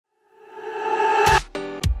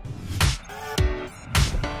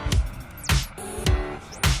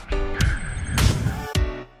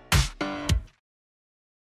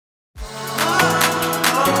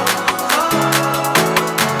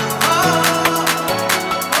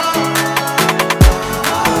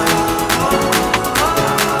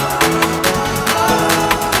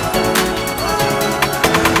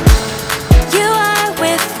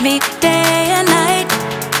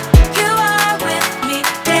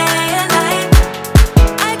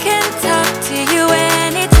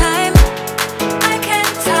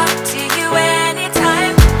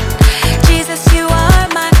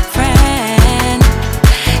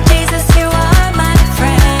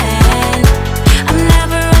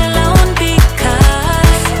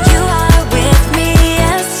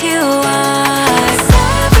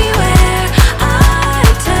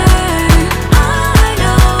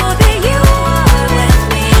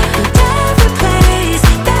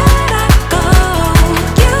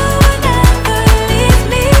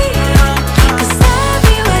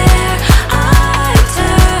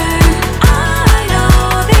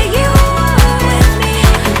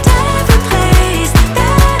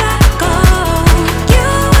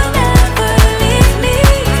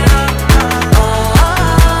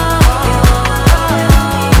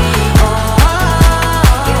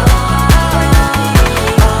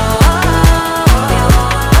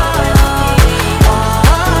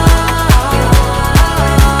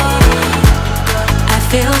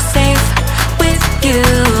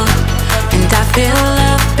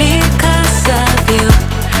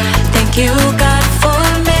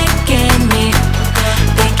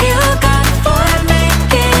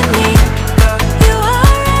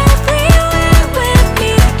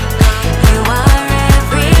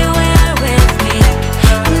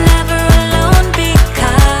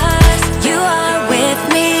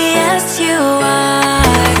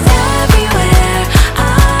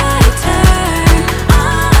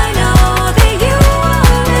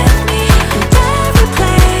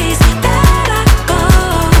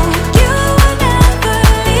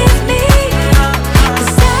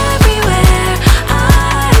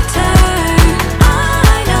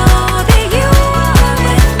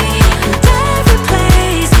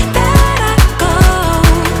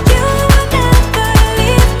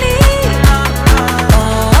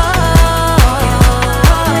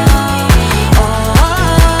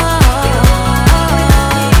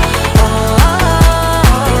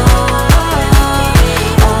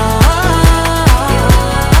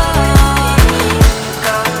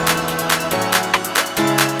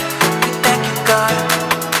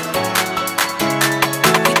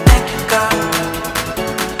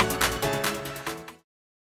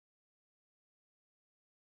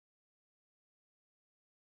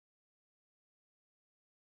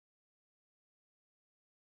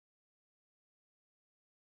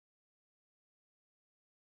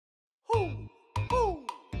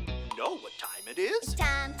know what time it is. It's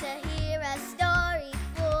time to hear a story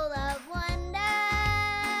full of wonder.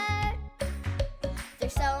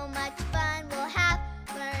 There's so much fun we'll have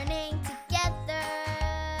learning together.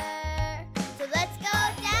 So let's go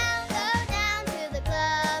down to the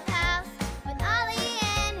clubhouse with Ollie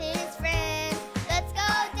and his friends. Let's go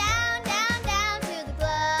down to the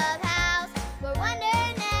clubhouse where wonder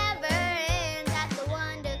never ends at the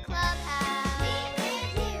Wonder Clubhouse. Meet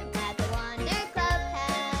with you at the Wonder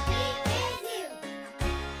Clubhouse. Meet with you.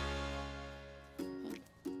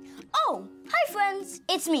 Oh, hi friends!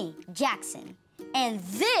 It's me, Jackson. And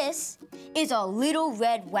this is our little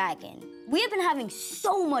red wagon. We have been having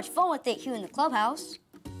so much fun with it here in the clubhouse.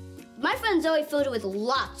 My friend Zoe filled it with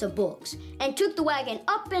lots of books and took the wagon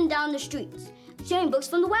up and down the streets, sharing books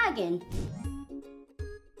from the wagon.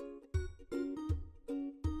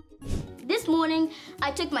 This morning,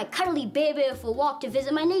 I took my cuddly bear for a walk to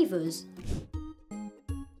visit my neighbors.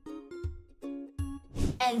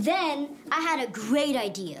 And then I had a great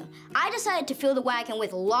idea. I decided to fill the wagon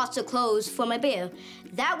with lots of clothes for my bear.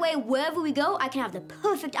 That way, wherever we go, I can have the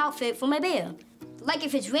perfect outfit for my bear. Like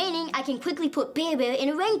if it's raining, I can quickly put Bear in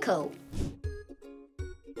a raincoat.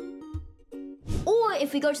 Or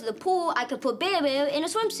if we go to the pool, I can put Bear in a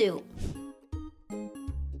swimsuit.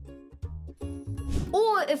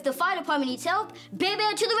 Or if the fire department needs help, Bear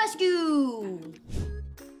to the rescue!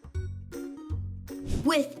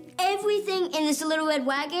 With everything in this little red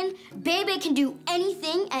wagon, Bear can do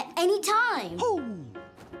anything at any time. Ho!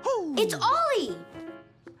 Ho! It's Ollie!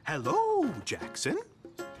 Hello, Jackson.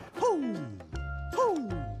 Ho! Ho!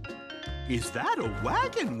 Is that a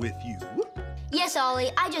wagon with you? Yes,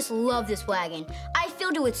 Ollie, I just love this wagon. I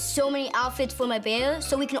filled it with so many outfits for my bear,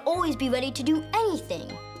 so we can always be ready to do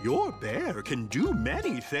anything. Your bear can do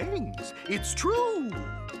many things. It's true.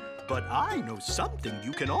 But I know something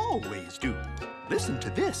you can always do. Listen to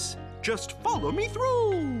this. Just follow me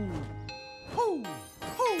through. Ho!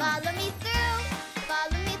 Ho! Follow me through,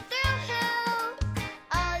 follow me through, who?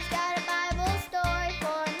 Ollie's got a Bible story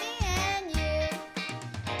for me and you.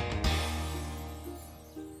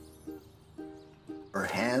 Or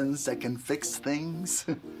hands that can fix things.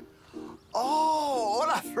 Oh,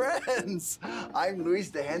 hola, friends! I'm Luis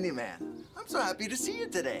the handyman. I'm so happy to see you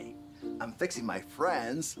today. I'm fixing my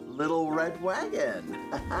friend's little red wagon.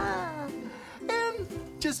 And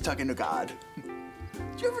just talking to God. Do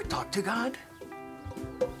you ever talk to God?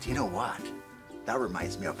 Do you know what? That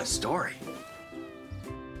reminds me of a story.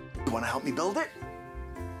 You want to help me build it?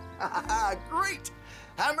 Great!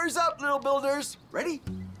 Hammers up, little builders. Ready?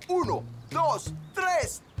 Uno, dos,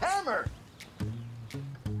 tres, hammer!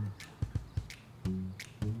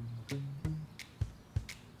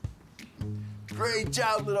 Great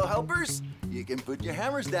job, little helpers. You can put your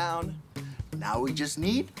hammers down. Now we just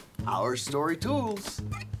need our story tools.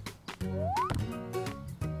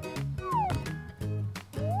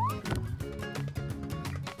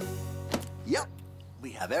 Yep,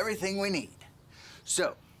 we have everything we need.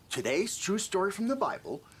 So, today's true story from the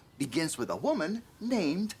Bible begins with a woman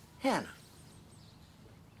named Hannah.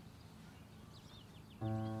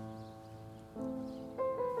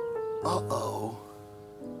 Uh-oh.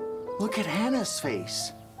 Look at Hannah's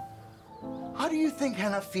face. How do you think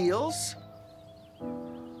Hannah feels?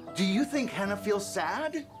 Do you think Hannah feels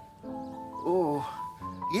sad? Oh,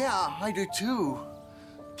 yeah, I do too.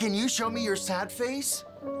 Can you show me your sad face?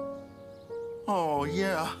 Oh,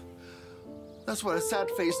 yeah. That's what a sad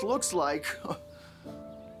face looks like.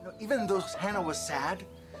 Even though Hannah was sad,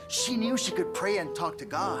 she knew she could pray and talk to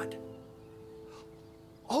God.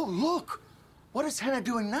 Oh, look. What is Hannah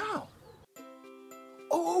doing now?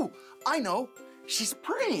 Oh, I know. She's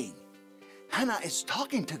praying. Hannah is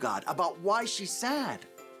talking to God about why she's sad.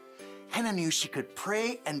 Hannah knew she could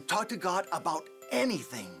pray and talk to God about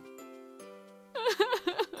anything.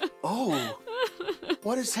 Oh,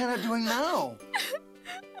 what is Hannah doing now?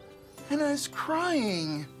 Hannah is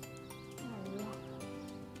crying.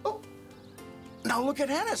 Oh, now look at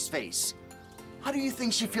Hannah's face. How do you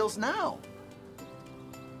think she feels now?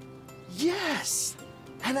 Yes,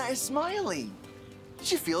 Hannah is smiling.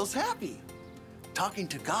 She feels happy. Talking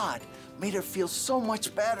to God made her feel so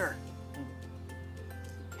much better.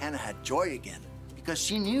 Hannah had joy again because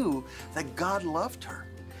she knew that God loved her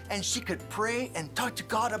and she could pray and talk to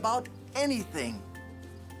God about anything.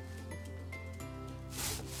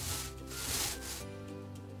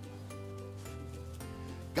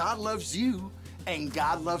 God loves you and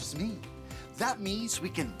God loves me. That means we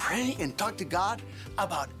can pray and talk to God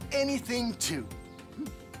about anything too.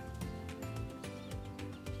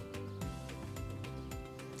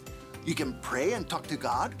 You can pray and talk to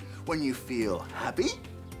God when you feel happy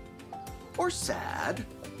or sad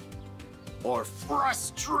or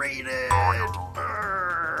frustrated.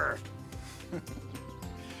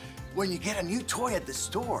 When you get a new toy at the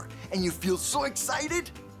store and you feel so excited,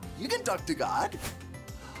 you can talk to God.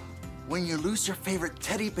 When you lose your favorite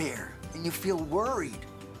teddy bear and you feel worried,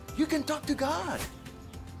 you can talk to God.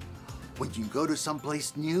 When you go to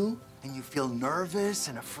someplace new and you feel nervous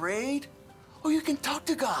and afraid, you can talk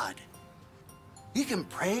to God. You can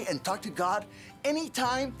pray and talk to God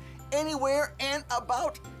anytime, anywhere, and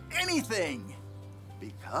about anything.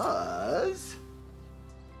 Because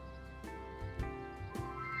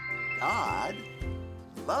God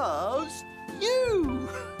loves you.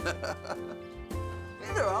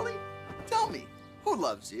 Hey there, Ollie. Tell me, who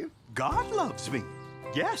loves you? God loves me.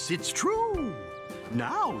 Yes, it's true.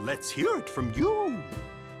 Now let's hear it from you.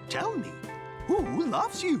 Tell me, who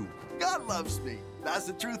loves you? God loves me. That's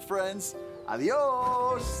the truth, friends.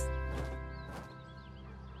 Adios.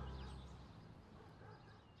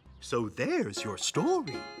 So there's your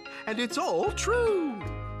story, and it's all true.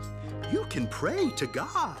 You can pray to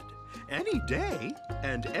God any day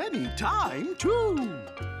and any time, too.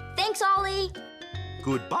 Thanks, Ollie.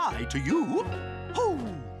 Goodbye to you. Ho!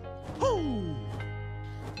 Ho!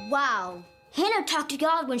 Wow. Hannah talked to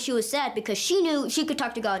God when she was sad because she knew she could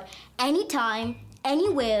talk to God anytime,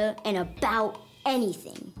 anywhere, and about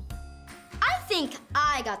anything. I think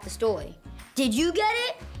I got the story. Did you get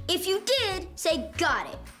it? If you did, say got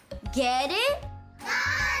it. Get it?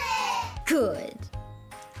 Got it! Good.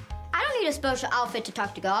 I don't need a special outfit to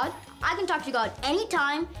talk to God. I can talk to God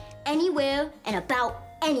anytime, anywhere, and about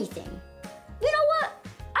anything. You know what?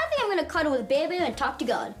 I think I'm gonna cuddle with Baby and talk to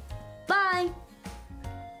God. Bye.